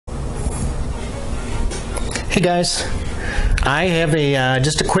Hey guys, I have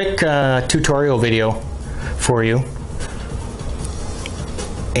just a quick tutorial video for you,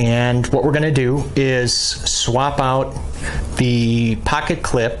 and what we're going to do is swap out the pocket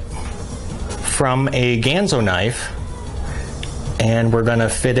clip from a Ganzo knife, and we're going to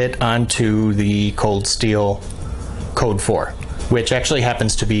fit it onto the Cold Steel Code 4, which actually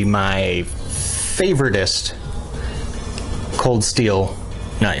happens to be my favoritist cold steel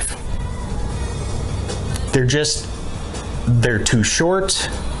knife. They're too short.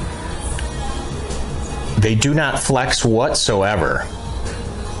 They do not flex whatsoever.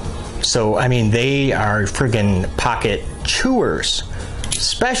 So, I mean, they are friggin' pocket chewers.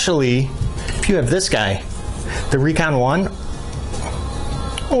 Especially if you have this guy, the Recon 1.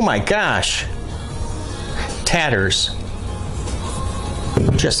 Oh my gosh. Tatters.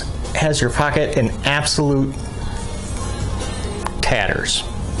 Just has your pocket in absolute tatters.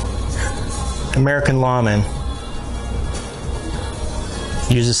 American Lawman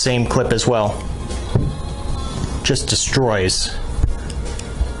use the same clip as well. Just destroys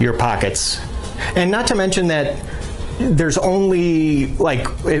your pockets. And not to mention that there's only, like,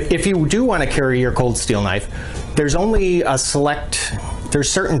 if you do want to carry your cold steel knife, there's only a select, there's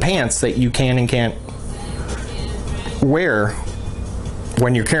certain pants that you can and can't wear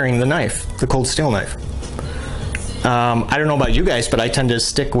when you're carrying the knife, the cold steel knife. I don't know about you guys, but I tend to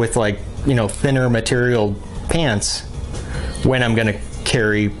stick with, like, you know, thinner material pants when I'm gonna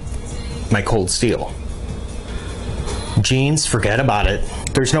carry my cold steel. Jeans, forget about it.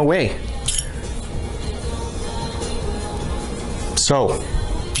 There's no way. So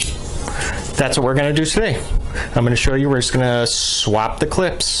that's what we're gonna do today. I'm gonna show you, we're just gonna swap the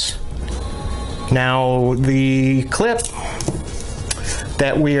clips. Now the clip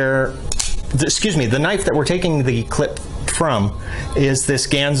that the knife that we're taking the clip from is this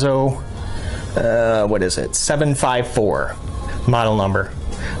Ganzo, what is it, 754 model number.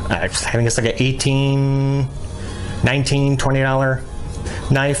 I think it's like an $18, $19, $20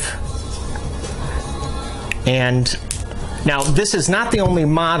 knife. And now this is not the only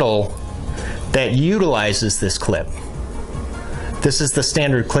model that utilizes this clip. This is the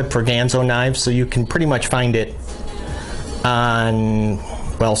standard clip for Ganzo knives, so you can pretty much find it on,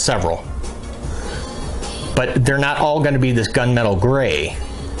 well, several. But they're not all going to be this gunmetal gray.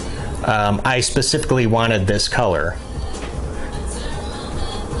 I specifically wanted this color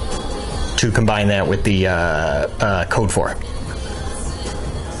to combine that with the Code 4.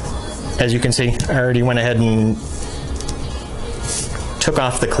 As you can see, I already went ahead and took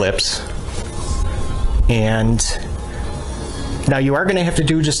off the clips. And now you are going to have to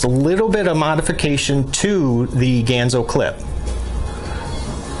do just a little bit of modification to the Ganzo clip.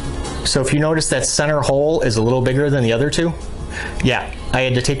 So if you notice that center hole is a little bigger than the other two, yeah, I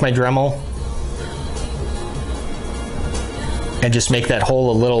had to take my Dremel and just make that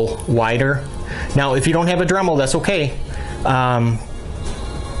hole a little wider. Now, if you don't have a Dremel, that's okay.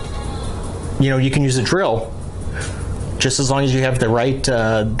 You know, you can use a drill, just as long as you have the right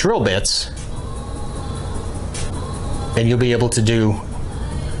drill bits, and you'll be able to do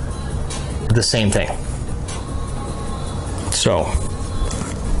the same thing. So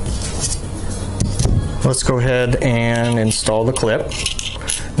let's go ahead and install the clip.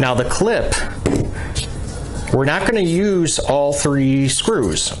 Now the clip, we're not going to use all 3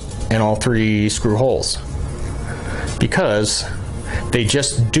 screws and all 3 screw holes because they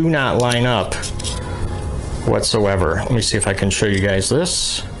just do not line up whatsoever. Let me see if I can show you guys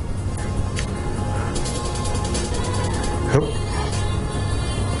this. Oop.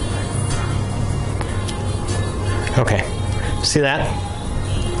 Okay, see that?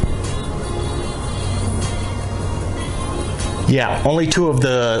 Yeah, only 2 of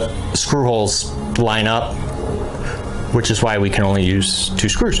the screw holes line up, which is why we can only use 2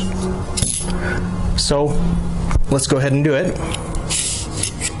 screws. So let's go ahead and do it.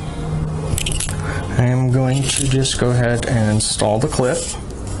 I'm going to just go ahead and install the clip.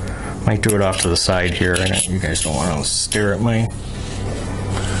 Might do it off to the side here. You guys don't want to stare at my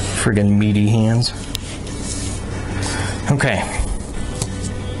friggin' meaty hands. Okay.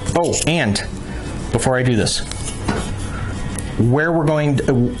 Oh, and before I do this, where we're going to,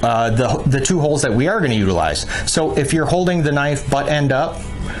 the 2 holes that we are going to utilize. So if you're holding the knife butt end up,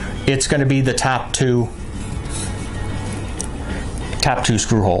 it's going to be the top two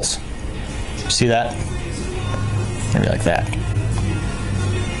screw holes. See that? Maybe like that.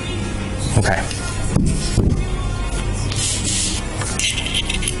 Okay.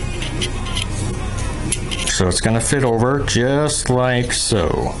 So it's going to fit over just like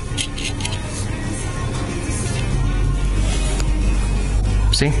so.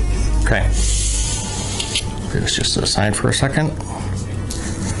 See? Okay. Put this just aside for a second.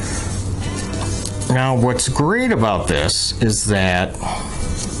 Now, what's great about this is that,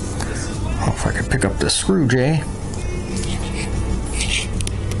 oh, if I could pick up the screw, Jay.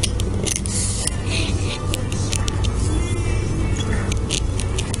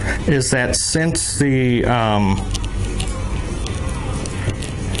 Is that since the, come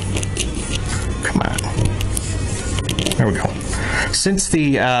on, there we go. Since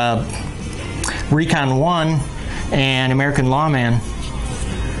the Recon 1 and American Lawman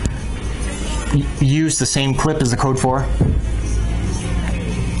use the same clip as the Code 4.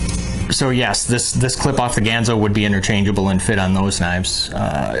 So yes, this clip off the Ganzo would be interchangeable and fit on those knives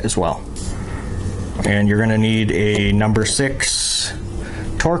as well. And you're gonna need a number 6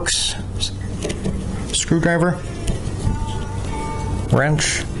 Torx screwdriver,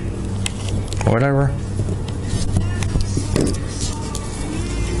 wrench, whatever.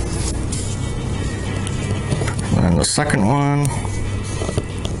 And the second one,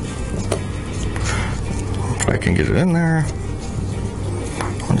 if I can get it in there.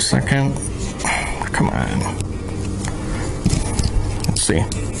 1 second. Come on. Let's see.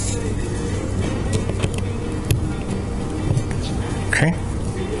 Okay.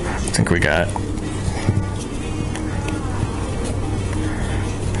 I think we got it.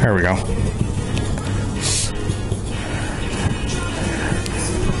 There we go.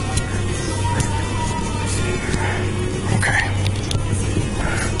 Okay.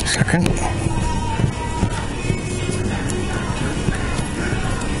 Second.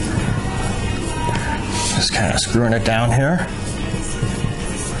 Just kind of screwing it down here.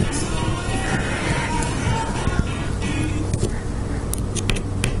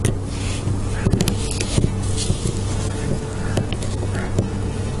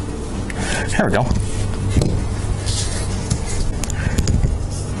 There we go.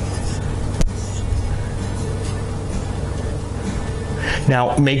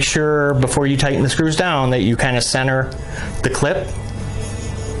 Now make sure before you tighten the screws down that you kind of center the clip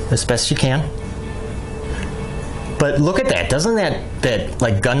as best you can. But look at that, doesn't that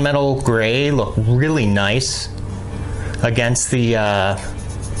like gunmetal gray look really nice against the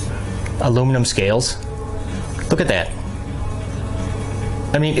aluminum scales? Look at that.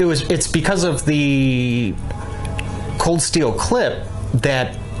 I mean, it's because of the cold steel clip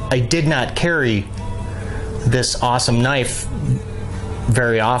that I did not carry this awesome knife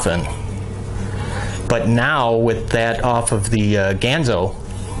very often. But now with that off of the Ganzo,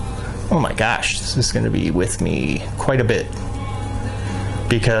 oh my gosh, this is going to be with me quite a bit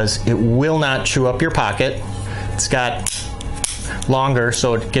because it will not chew up your pocket. It's got longer,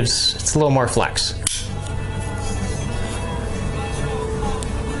 so it's a little more flex.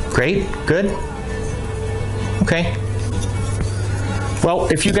 Great, good. Okay. Well,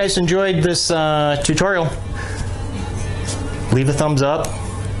 if you guys enjoyed this tutorial, leave a thumbs up.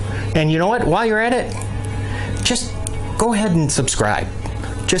 And you know what? While you're at it, just go ahead and subscribe.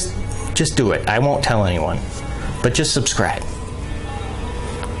 Just do it. I won't tell anyone, but just subscribe.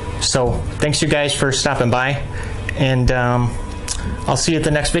 So thanks you guys for stopping by, and I'll see you at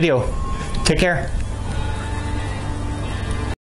the next video. Take care.